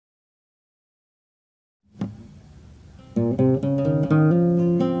สวัส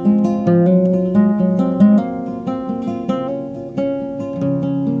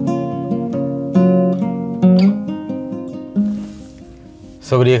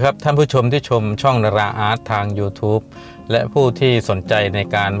ดีครับท่านผู้ชมที่ชมช่องนาราอาร์ตทาง YouTube และผู้ที่สนใจใน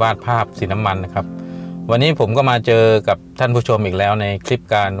การวาดภาพสีน้ำมันนะครับวันนี้ผมก็มาเจอกับท่านผู้ชมอีกแล้วในคลิป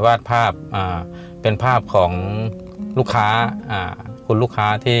การวาดภาพเป็นภาพของลูกค้าคุณลูกค้า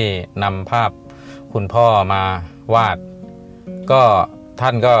ที่นำภาพคุณพ่อมาวาดก็ท่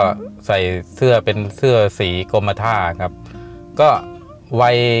านก็ใส่เสื้อเป็นเสื้อสีกรมท่าครับก็วั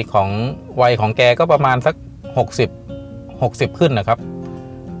ยของแกก็ประมาณสัก60ขึ้นนะครับ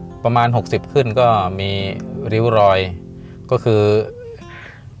ประมาณ60ขึ้นก็มีริ้วรอยก็คือ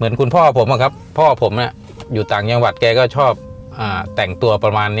เหมือนคุณพ่อผมครับพ่อผมเนี่ยอยู่ต่างจังหวัดแกก็ชอบแต่งตัวป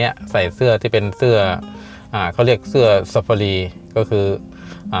ระมาณนี้ใส่เสื้อที่เป็นเสื้อเขาเรียกเสื้อซาฟารีก็คือ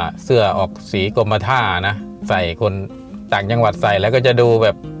เสื้อออกสีกรมท่านะใส่คนต่างจังหวัดใส่แล้วก็จะดูแบ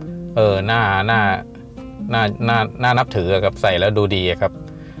บหน้านับถือครับใส่แล้วดูดีครับ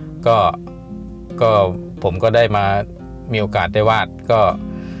ก็ผมก็ได้มามีโอกาสได้วาด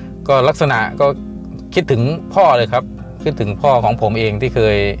ก็ลักษณะก็คิดถึงพ่อเลยครับคิดถึงพ่อของผมเองที่เค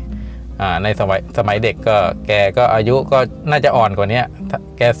ยในสมัยเด็กก็แกก็อายุก็น่าจะอ่อนกว่านี้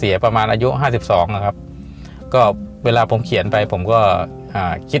แกเสียประมาณอายุ52นะครับก็เวลาผมเขียนไปผมก็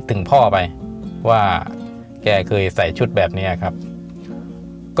คิดถึงพ่อไปว่าแกเคยใส่ชุดแบบนี้ครับ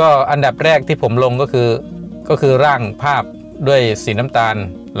ก็อันดับแรกที่ผมลงก็คือร่างภาพด้วยสีน้ำตาล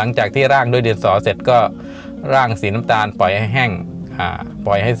หลังจากที่ร่างด้วยดินสอเสร็จก็ร่างสีน้ำตาลปล่อยให้แห้งป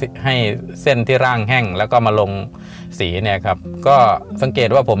ล่อยให้เส้นที่ร่างแห้งแล้วก็มาลงสีเนี่ยครับก็สังเกต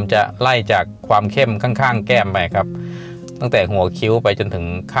ว่าผมจะไล่จากความเข้มข้างๆแก้มไปครับตั้งแต่หัวคิ้วไปจนถึง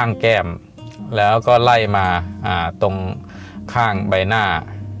ข้างแก้มแล้วก็ไล่มาตรงข้างใบหน้า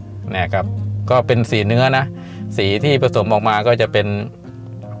เนี่ยครับก็เป็นสีเนื้อนะสีที่ผสมออกมาก็จะเป็น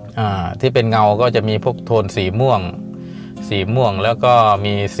ที่เป็นเงาก็จะมีพวกโทนสีม่วงแล้วก็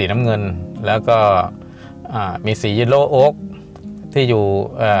มีสีน้ำเงินแล้วก็มีสีเยลโล่โอ๊กที่อยู่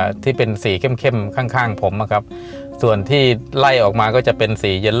ที่เป็นสีเข้มๆข้างๆผมครับส่วนที่ไล่ออกมาก็จะเป็น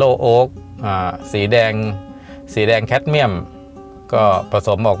สีเยลโล่โอ๊กสีแดงแคดเมียมก็ผส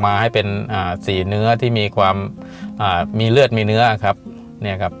มออกมาให้เป็นสีเนื้อที่มีความมีเลือดมีเนื้อครับเ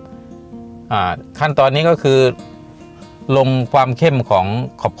นี่ยครับขั้นตอนนี้ก็คือลงความเข้มของ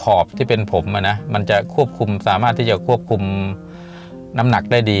ขอบที่เป็นผมนะมันจะสามารถที่จะควบคุมน้ำหนัก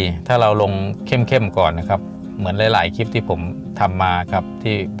ได้ดีถ้าเราลงเข้มก่อนนะครับเหมือนหลายๆคลิปที่ผมทำมาครับ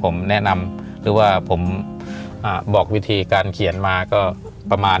ที่ผมแนะนำหรือว่าผมบอกวิธีการเขียนมาก็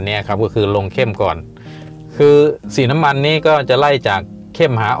ประมาณนี้ครับก็คือลงเข้มก่อนคือสีน้ำมันนี้ก็จะไล่จากเข้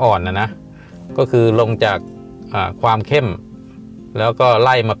มหาอ่อนนะก็คือลงจากความเข้มแล้วก็ไ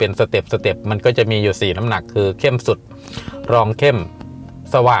ล่มาเป็นสเต็ปมันก็จะมีอยู่4น้ำหนักคือเข้มสุดรองเข้ม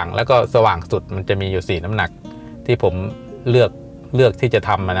สว่างแล้วก็สว่างสุดมันจะมีอยู่4น้ำหนักที่ผมเลือกที่จะท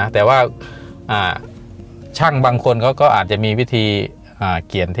ำนะแต่ว่าช่างบางคนเขาก็อาจจะมีวิธี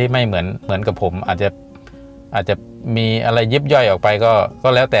เขียนที่ไม่เหมือนกับผมอาจจะมีอะไรยิบย่อยออกไปก็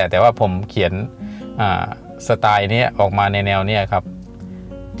แล้วแต่ว่าผมเขียนสไตล์นี้ออกมาในแนวนี้ครับ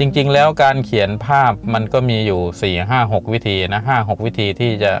จริงๆแล้วการเขียนภาพมันก็มีอยู่4-5-6วิธีนะ5-6วิธี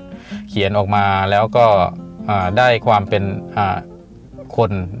ที่จะเขียนออกมาแล้วก็ได้ความเป็นค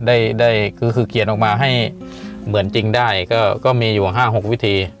นได้คือเขียนออกมาให้เหมือนจริงได้ก็มีอยู่5-6วิ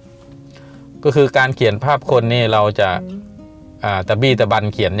ธีก็คือการเขียนภาพคนนี่เราจะตะบี้ตะบัน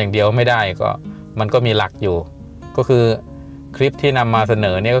เขียนอย่างเดียวไม่ได้ก็มันก็มีหลักอยู่ก็คือคลิปที่นำมาเสน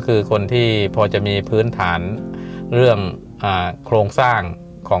อเนี่ยก็คือคนที่พอจะมีพื้นฐานเรื่องโครงสร้าง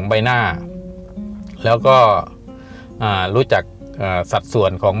ของใบหน้าแล้วก็รู้จักสัดส่ว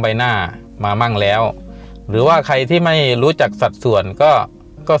นของใบหน้ามามั่งแล้วหรือว่าใครที่ไม่รู้จักสัดส่วน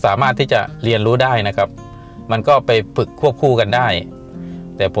ก็สามารถที่จะเรียนรู้ได้นะครับมันก็ไปฝึกควบคู่กันได้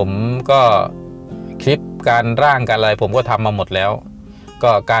แต่ผมก็คลิปการร่างการอะไรผมก็ทำมาหมดแล้ว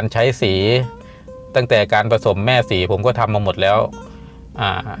ก็การใช้สีตั้งแต่การผสมแม่สีผมก็ทำมาหมดแล้ว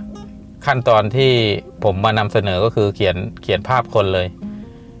ขั้นตอนที่ผมมานำเสนอก็คือเขียนภาพคนเลย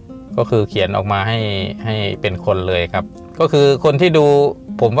ก็คือเขียนออกมาให้เป็นคนเลยครับก็คือคนที่ดู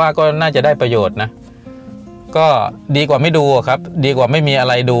ผมว่าก็น่าจะได้ประโยชน์นะก็ดีกว่าไม่ดูครับดีกว่าไม่มีอะ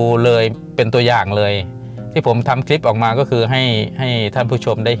ไรดูเลยเป็นตัวอย่างเลยที่ผมทำคลิปออกมาก็คือให้ท่านผู้ช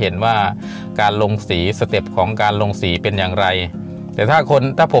มได้เห็นว่าการลงสีสเต็ปของการลงสีเป็นอย่างไรแต่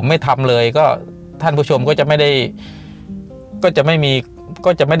ถ้าผมไม่ทำเลยก็ท่านผู้ชมก็จะไม่ได้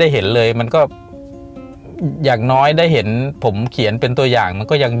เห็นเลยมันก็อย่างน้อยได้เห็นผมเขียนเป็นตัวอย่างมัน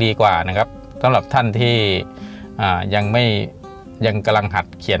ก็ยังดีกว่านะครับสำหรับท่านที่ยัง ยังกำลังหัด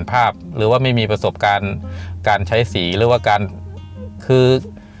เขียนภาพหรือว่าไม่มีประสบการณ์การใช้สีหรือว่าการคือ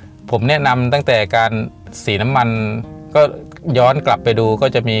ผมแนะนำตั้งแต่การสีน้ำมันก็ย้อนกลับไปดูก็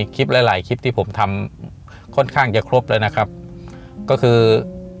จะมีคลิปหลายๆคลิปที่ผมทำค่อนข้างจะครบเลยนะครับก็คือ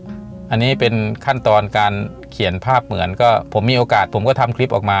อันนี้เป็นขั้นตอนการเขียนภาพเหมือนก็ผมมีโอกาสผมก็ทำคลิ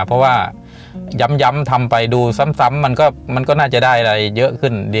ปออกมาเพราะว่าย้ำทำไปดูซ้ำๆมันก็น่าจะได้อะไรเยอะ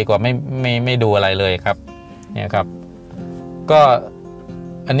ขึ้นดีกว่าไม่ดูอะไรเลยครับเนี่ยครับก็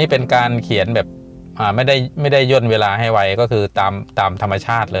อันนี้เป็นการเขียนแบบไม่ได้ย่นเวลาให้ไวก็คือตามธรรมช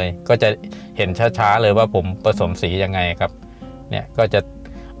าติเลยก็จะเห็นช้าๆเลยว่าผมผสมสียังไงครับเนี่ยก็จะ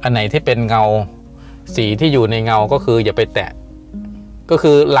อันไหนที่เป็นเงาสีที่อยู่ในเงาก็คืออย่าไปแตะก็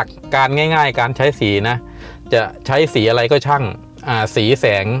คือหลักการง่ายๆการใช้สีนะจะใช้สีอะไรก็ช่างสีแส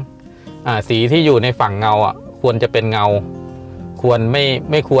งสีที่อยู่ในฝั่งเงาควรจะเป็นเงาควร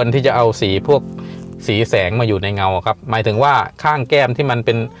ไม่ควรที่จะเอาสีพวกสีแสงมาอยู่ในเงาครับหมายถึงว่าข้างแก้มที่มันเ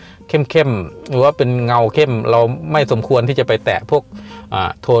ป็นเข้มหรือว่าเป็นเงาเข้มเราไม่สมควรที่จะไปแตะพวก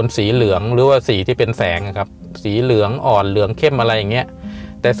โทนสีเหลืองหรือว่าสีที่เป็นแสงครับสีเหลืองอ่อนเหลืองเข้มอะไรอย่างเงี้ย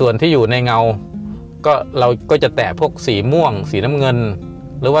แต่ส่วนที่อยู่ในเงาก็เราก็จะแตะพวกสีม่วงสีน้ำเงิน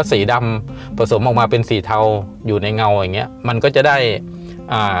หรือว่าสีดำผสมออกมาเป็นสีเทาอยู่ในเงาอย่างเงี้ยมันก็จะได้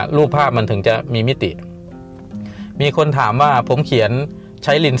รูปภาพมันถึงจะมีมิติมีคนถามว่าผมเขียนใ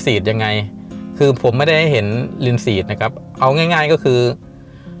ช้ลินสีดยังไงคือผมไม่ได้ให้เห็นลินสีดนะครับเอาง่ายๆก็คือ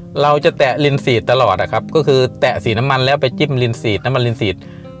เราจะแตะลินสีดตลอดนะครับก็คือแตะสีน้ำมันแล้วไปจิ้มลินสีดน้ำมันลินสีด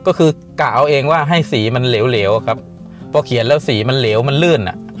ก็คือกะเอาเองว่าให้สีมันเหลวๆครับพอเขียนแล้วสีมันเหลวมันลื่น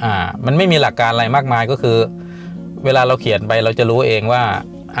มันไม่มีหลักการอะไรมากมายก็คือเวลาเราเขียนไปเราจะรู้เองว่า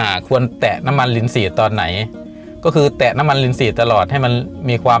ควรแตะน้ำมันลินสีดตอนไหนก็คือแตะน้ำมันลินสีดตลอดให้มัน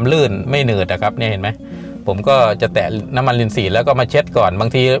มีความลื่นไม่หนืดนะครับเนี่ยเห็นไหมผมก็จะแตะน้ำมันลินสีดแล้วก็มาเช็ดก่อนบา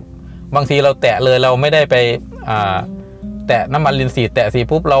งทีเราแตะเลยเราไม่ได้ไปแตะน้ำมันลินสีดแตะสี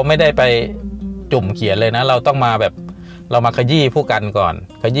ปุ๊บเราไม่ได้ไปจุ่มเขียนเลยนะเราต้องมาแบบเรามาขยี้ผู้กันก่อน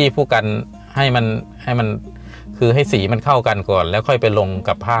ขยี้ผู้กันให้มันคือให้สีมันเข้ากันก่อนแล้วค่อยไปลง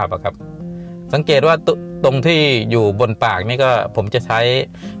กับภาพครับสังเกตว่าตรงที่อยู่บนปากนี่ก็ผมจะใช้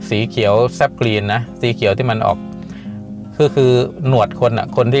สีเขียวแซบกรีนนะสีเขียวที่มันออกคือหนวด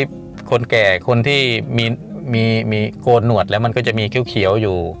คนที่คนแก่คนที่มีโกนหนวดแล้วมันก็จะมีเขียวๆอ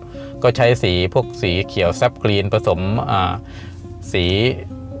ยู่ก็ใช้สีพวกสีเขียวแซบกรีนผสมสี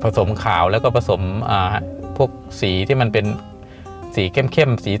ผสมขาวแล้วก็ผสมพวกสีที่มันเป็นสีเข้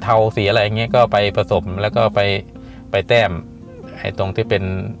มสีเทาสีอะไรเงี้ยก็ไปผสมแล้วก็ไปแต้มไอ้ตรงที่เป็น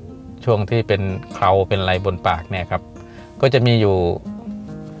ช่วงที่เป็นเคราเป็นอะไรบนปากเนี่ยครับก็จะ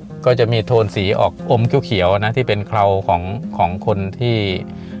มีโทนสีออกอมเขียวๆนะที่เป็นเคราของคนที่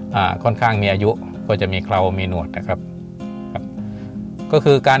ค่อนข้างมีอายุก็จะมีเครามีหนวดนะครับก็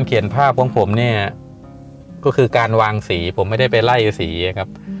คือการเขียนภาพของผมเนี่ยก็คือการวางสีผมไม่ได้ไปไล่สีครับ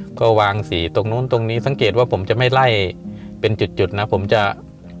ก็วางสีตรงนู้นตรงนี้สังเกตว่าผมจะไม่ไล่เป็นจุดๆนะผมจะ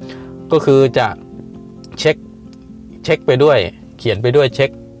ก็คือจะเช็คไปด้วยเขียนไปด้วยเช็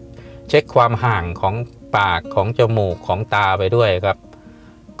คความห่างของปากของจมูกของตาไปด้วยครับ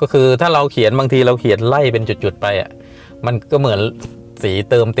ก็คือถ้าเราเขียนบางทีเราเขียนไล่เป็นจุดๆไปมันก็เหมือนสี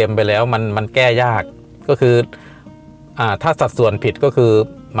เติมเต็มไปแล้วมันแก้ยากก็คือถ้าสัดส่วนผิดก็คือ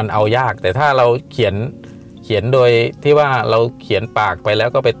มันเอายากแต่ถ้าเราเขียนโดยที่ว่าเราเขียนปากไปแล้ว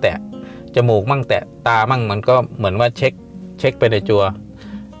ก็ไปแตะจมูกมั่งแตะตามั่งมันก็เหมือนว่าเช็คไปในจัว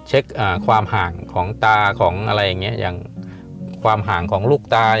เช็คความห่างของตาของอะไรอย่างเงี้ยอย่างความห่างของลูก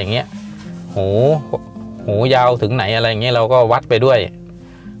ตาอย่างเงี้ยหูยาวถึงไหนอะไรอย่างเงี้ยเราก็วัดไปด้วย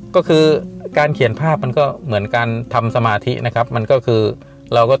ก็คือการเขียนภาพมันก็เหมือนการทำสมาธินะครับมันก็คือ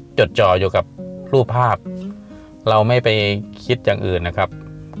เราก็จดจ่ออยู่กับรูปภาพเราไม่ไปคิดอย่างอื่นนะครับ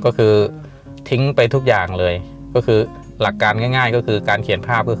ก็คือทิ้งไปทุกอย่างเลยก็คือหลักการง่ายๆก็คือการเขียนภ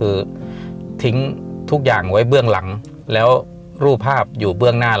าพก็คือทิ้งทุกอย่างไว้เบื้องหลังแล้วรูปภาพอยู่เบื้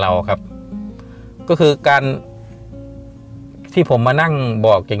องหน้าเราครับก็คือการที่ผมมานั่งบ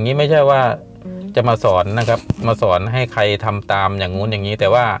อกอย่างนี้ไม่ใช่ว่าจะมาสอนนะครับมาสอนให้ใครทำตามอย่างงู้นอย่างนี้แต่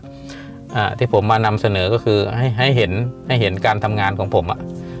ว่าที่ผมมานำเสนอก็คือให้เห็นการทำงานของผม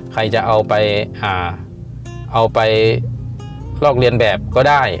ใครจะเอาไปลอกเลียนแบบก็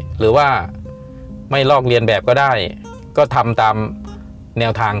ได้หรือว่าไม่ลอกเลียนแบบก็ได้ก็ทำตามแน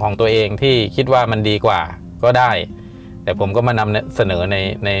วทางของตัวเองที่คิดว่ามันดีกว่าก็ได้แต่ผมก็มานำเสนอ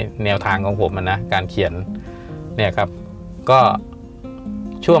ในแนวทางของผมนะการเขียนเนี่ยครับก็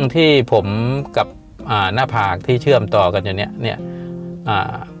ช่วงที่ผมกับหน้าผากที่เชื่อมต่อกันอยู่เนี่ย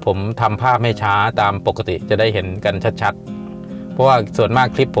ผมทำภาพไม่ช้าตามปกติจะได้เห็นกันชัดๆเพราะว่าส่วนมาก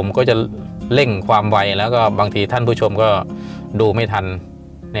คลิปผมก็จะเร่งความไวแล้วก็บางทีท่านผู้ชมก็ดูไม่ทัน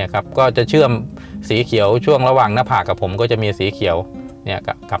เนี่ยครับก็จะเชื่อม สีเขียวช่วงระหว่างหน้าผากกับผมก็จะมีสีเขียวเนี่ย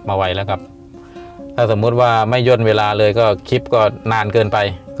กลับมาไวแล้วครับถ้าสมมุติว่าไม่ย่นเวลาเลยก็คลิปก็นานเกินไป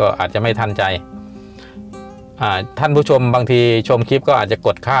ก็อาจจะไม่ทันใจท่านผู้ชมบางทีชมคลิปก็อาจจะก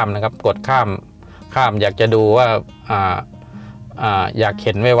ดข้ามนะครับกดข้ามอยากจะดูว่าอยากเ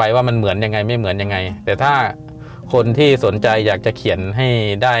ห็นไวๆว่ามันเหมือนยังไงไม่เหมือนยังไงแต่ถ้าคนที่สนใจอยากจะเขียนให้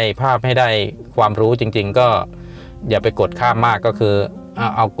ได้ภาพให้ได้ความรู้จริงๆก็อย่าไปกดข้ามมากก็คือ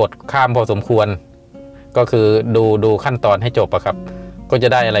เอากดข้ามพอสมควรก็คือดูขั้นตอนให้จบอะครับก็จะ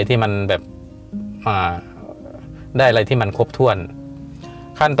ได้อะไรที่มันแบบได้อะไรที่มันครบถ้วน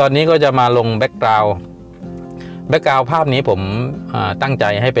ขั้นตอนนี้ก็จะมาลงแบ็กกราวด์ภาพนี้ผมตั้งใจ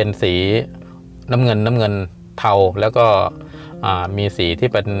ให้เป็นสีน้ำเงินเทาแล้วก็มีสีที่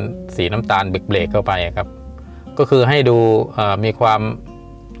เป็นสีน้ำตาลเบรกเข้าไปครับก็คือให้ดูมีคว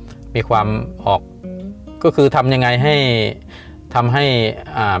ามออกก็คือทำยังไงให้ทำให้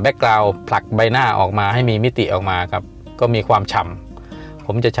แบ็กกราวด์ผลักใบหน้าออกมาให้มีมิติออกมาครับก็มีความฉ่ำผ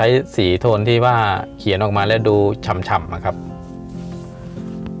มจะใช้สีโทนที่ว่าเขียนออกมาแล้วดูฉ่ำๆนะครับ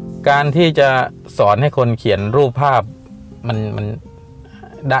การที่จะสอนให้คนเขียนรูปภาพ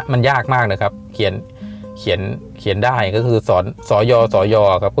มันยากมากนะครับเขียนได้ก็คือสอนสย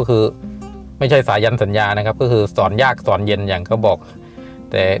ครับก็คือไม่ใช่สายันสัญญานะครับก็คือสอนยากสอนเย็นอย่างเขาบอก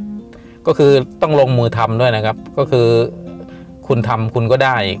แต่ก็คือต้องลงมือทำด้วยนะครับก็คือคุณทำคุณก็ไ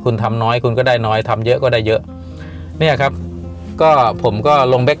ด้คุณทำน้อยคุณก็ได้น้อยทำเยอะก็ได้เยอะเนี่ยครับก็ผมก็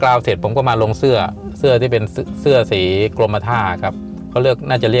ลงแบ็กกราวด์เสร็จผมก็มาลงเสื้อที่เป็นเสื้อสีกรมท่าครับเขา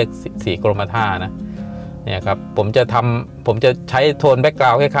น่าจะเรียกสีกรมท่านะเนี่ยครับผมจะใช้โทนแบ็กกร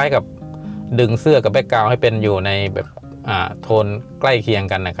าวด์คล้ายๆกับดึงเสื้อกับแบ็กกราวด์ให้เป็นอยู่ในแบบโทนใกล้เคียง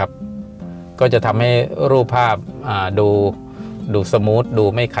กันนะครับก็จะทำให้รูปภาพดูสมูทดู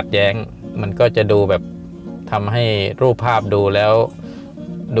ไม่ขัดแย้งมันก็จะดูแบบทำให้รูปภาพดูแล้ว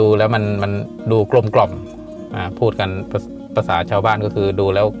มันดูกลมกล่อมพูดกันภาษาชาวบ้านก็คือดู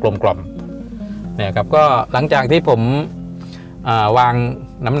แล้วกลมกล่อมเนี่ยครับก็หลังจากที่ผมวาง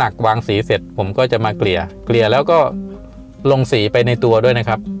น้ำหนักวางสีเสร็จผมก็จะมาเกลี่ยแล้วก็ลงสีไปในตัวด้วยนะ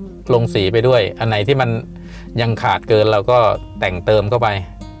ครับลงสีไปด้วยอันไหนที่มันยังขาดเกินเราก็แต่งเติมเข้าไป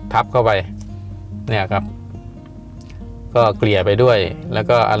ทับเข้าไปเนี่ยครับก็เกลี่ยไปด้วยแล้ว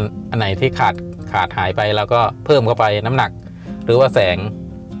ก็อันไหนที่ขาดหายไปเราก็เพิ่มเข้าไปน้ำหนักหรือว่าแสง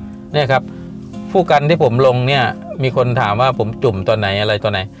เนี่ยครับผู้กันที่ผมลงเนี่ยมีคนถามว่าผมจุ่มตอนไหนอะไรตอ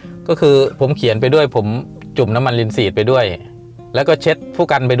นไหนก็คือผมเขียนไปด้วยผมจุ่มน้ำมันลินซีดไปด้วยแล้วก็เช็ดผู้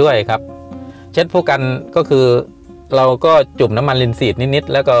กันไปด้วยครับเช็ดผู้กันก็คือเราก็จุ่มน้ำมันลินซีดนิด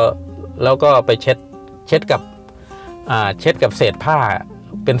ๆแล้วก็ไปเช็ดกับเศษผ้า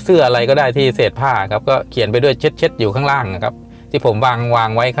เป็นเสื้ออะไรก็ได้ที่เศษผ้าครับก็เขียนไปด้วยเช็ดอยู่ข้างล่างนะครับที่ผมวาง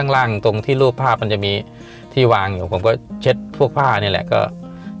ไว้ข้างล่างตรงที่รูปภาพมันจะมีที่วางอยู่ผมก็เช็ดพวกผ้านี่แหละก็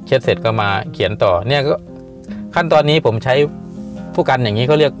เช็ดเสร็จก็มาเขียนต่อเนี่ยก็ขั้นตอนนี้ผมใช้ผู้กันอย่างนี้เ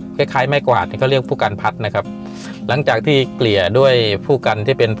ขาเรียกคล้ายๆไม้กวาดเขาเรียกผู้กันพัดนะครับหลังจากที่เกลี่ยด้วยผู้กัน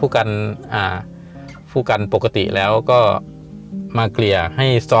ที่เป็นผู้กันปกติแล้วก็มาเกลี่ยให้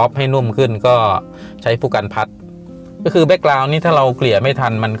ซอฟต์ให้นุ่มขึ้นก็ใช้ผู้กันพัดก็คือแบ็กกราวน์นี้ถ้าเราเกลี่ยไม่ทั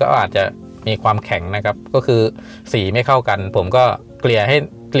นมันก็อาจจะมีความแข็งนะครับก็คือสีไม่เข้ากันผมก็เกลี่ยใ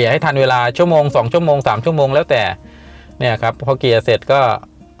ห้ทันเวลาชั่วโมง2ชั่วโมง3ชั่วโมงแล้วแต่เนี่ยครับพอเกลี่ยเสร็จก็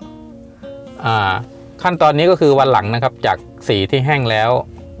ขั้นตอนนี้ก็คือวันหลังนะครับจากสีที่แห้งแล้ว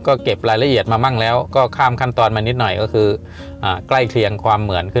ก็เก็บรายละเอียดมามั่งแล้วก็ข้ามขั้นตอนมานิดหน่อยก็คือใกล้เคียงความเ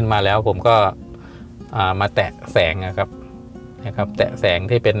หมือนขึ้นมาแล้วผมก็มาแตะแสงนะครับแตะแสง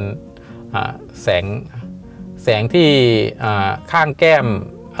ที่เป็นแสงที่ข้างแก้ม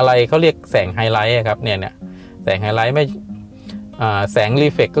อะไรเขาเรียกแสงไฮไลท์ครับเนี่ยแสงไฮไลท์ไม่แสงรี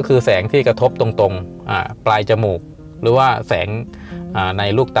เฟกก็คือแสงที่กระทบตรงๆปลายจมูกหรือว่าแสงใน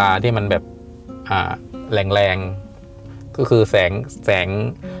ลูกตาที่มันแบบแรงๆก็คือแสง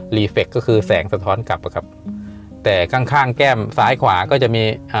รีเฟกก็คือแสงสะท้อนกลับครับแต่ข้างๆแก้มซ้ายขวาก็จะมี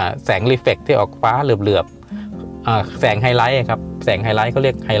แสงรีเฟกที่ออกฟ้าเหลือบๆแสงไฮไลท์ครับแสงไฮไลท์เขาเรี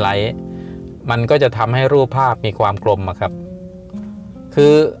ยกไฮไลท์มันก็จะทำให้รูปภาพมีความกลมครับคื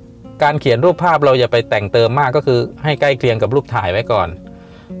อการเขียนรูปภาพเราอย่าไปแต่งเติมมากก็คือให้ใกล้เคียงกับรูปถ่ายไว้ก่อน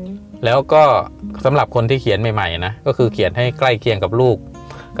แล้วก็สำหรับคนที่เขียนใหม่ๆนะก็คือเขียนให้ใกล้เคียงกับรูป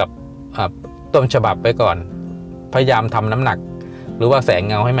กับต้นฉบับไว้ก่อนพยายามทำน้ำหนักหรือว่าแสง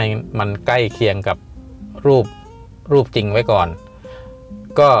เงาให้มันใกล้เคียงกับรูปจริงไว้ก่อน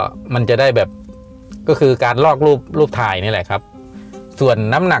ก็มันจะได้แบบก็คือการลอกรูปถ่ายนี่แหละครับส่วน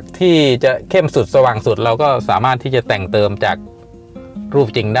น้ำหนักที่จะเข้มสุดสว่างสุดเราก็สามารถที่จะแต่งเติมจากรูป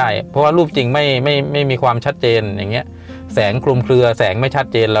จริงได้เพราะว่ารูปจริงไม่มีความชัดเจนอย่างเงี้ยแสงคลุมเครือแสงไม่ชัด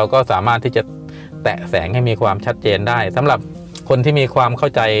เจนเราก็สามารถที่จะแตะแสงให้มีความชัดเจนได้สำหรับคนที่มีความเข้า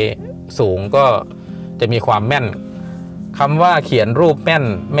ใจ สูงก็จะมีความแม่นคำว่าเขียนรูปแม่น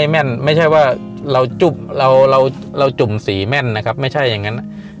ไม่แม่นไม่ใช่ว่าเราจุ่มสีแม่นนะครับไม่ใช่อย่างนั้น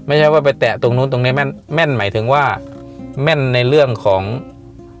ไม่ใช่ว่าไปแตะตรงนู้นตรงนี้แม่นหมายถึงว่าแม่นในเรื่องของ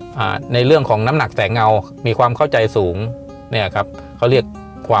น้ำหนักแสงเงามีความเข้าใจสูงเนี่ยครับเขาเรียก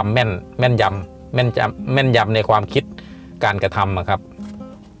ความแม่นยำในความคิดการกระทำครับ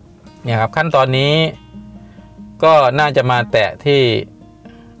เนี่ยครับขั้นตอนนี้ก็น่าจะมาแตะที่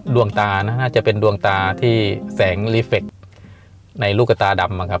ดวงตานะน่าจะเป็นดวงตาที่แสงรีเฟล็กในลูกตาด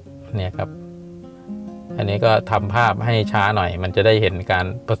ำครับเนี่ยครับอันนี้ก็ทำภาพให้ช้าหน่อยมันจะได้เห็นการ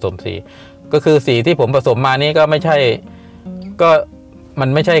ผสมสีก็คือสีที่ผมผสมมานี้ก็ไม่ใช่ก็มัน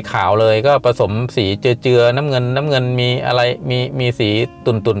ไม่ใช่ขาวเลยก็ผสมสีเจือน้ำเงินมีอะไรมีสี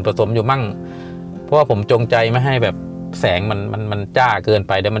ตุ่นผสมอยู่มั่งเพราะว่าผมจงใจไม่ให้แบบแสงมันจ้าเกินไ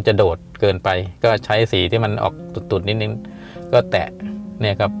ปเดี๋ยวมันจะโดดเกินไปก็ใช้สีที่มันออกตุ่นนิดนึงก็แตะเ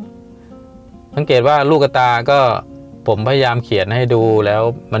นี่ยครับสังเกตว่าลูกตาก็ผมพยายามเขียนให้ดูแล้ว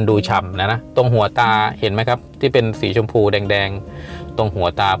มันดูฉ่ำนะตรงหัวตาเห็นไหมครับที่เป็นสีชมพูแดงตรงหัว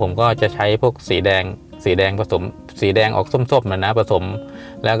ตาผมก็จะใช้พวกสีแดงผสมสีแดงออกส้มๆนะผสม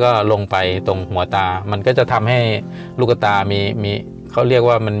แล้วก็ลงไปตรงหัวตามันก็จะทำให้ลูกตามีเขาเรียก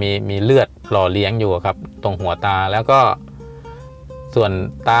ว่ามันมีเลือดหล่อเลี้ยงอยู่ครับตรงหัวตาแล้วก็ส่วน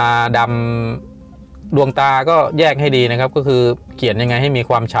ตาดำดวงตาก็แยกให้ดีนะครับก็คือเขียนยังไงให้มี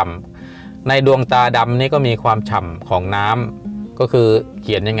ความฉ่ำในดวงตาดำนี่ก็มีความฉ่ำของน้ำก็คือเ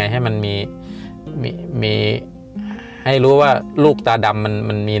ขียนยังไงให้มันมีให้รู้ว่าลูกตาดำ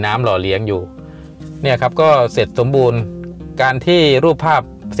มันมีน้ำหล่อเลี้ยงอยู่เนี่ยครับก็เสร็จสมบูรณ์การที่รูปภาพ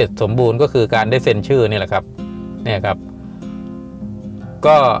เสร็จสมบูรณ์ก็คือการได้เซ็นชื่อนี่แหละครับเนี่ยครับ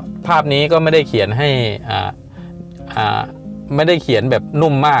ก็ภาพนี้ก็ไม่ได้เขียนให้ไม่ได้เขียนแบบ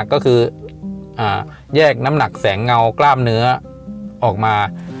นุ่มมากก็คือแยกน้ำหนักแสงเงากล้ามเนื้อออกมา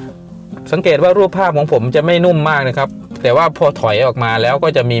สังเกตว่ารูปภาพของผมจะไม่นุ่มมากนะครับแต่ว่าพอถอยออกมาแล้วก็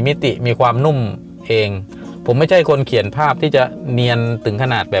จะมีมิติมีความนุ่มเองผมไม่ใช่คนเขียนภาพที่จะเนียนถึงข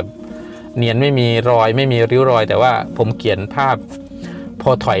นาดแบบเนียนไม่มีรอยไม่มีริ้วรอยแต่ว่าผมเขียนภาพพอ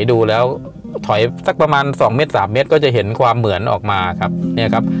ถอยดูแล้วถอยสักประมาณ2 เมตร 3 เมตรก็จะเห็นความเหมือนออกมาครับเนี่ย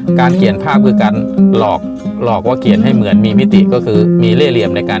ครับการเขียนภาพคือการหลอกว่าเขียนให้เหมือนมีมิติก็คือมีเล่ห์เหลี่ย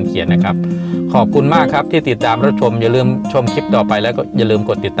มในการเขียนนะครับขอบคุณมากครับที่ติดตามรับชมอย่าลืมชมคลิปต่อไปแล้วก็อย่าลืม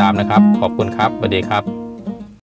กดติดตามนะครับขอบคุณครับสวัสดีครับ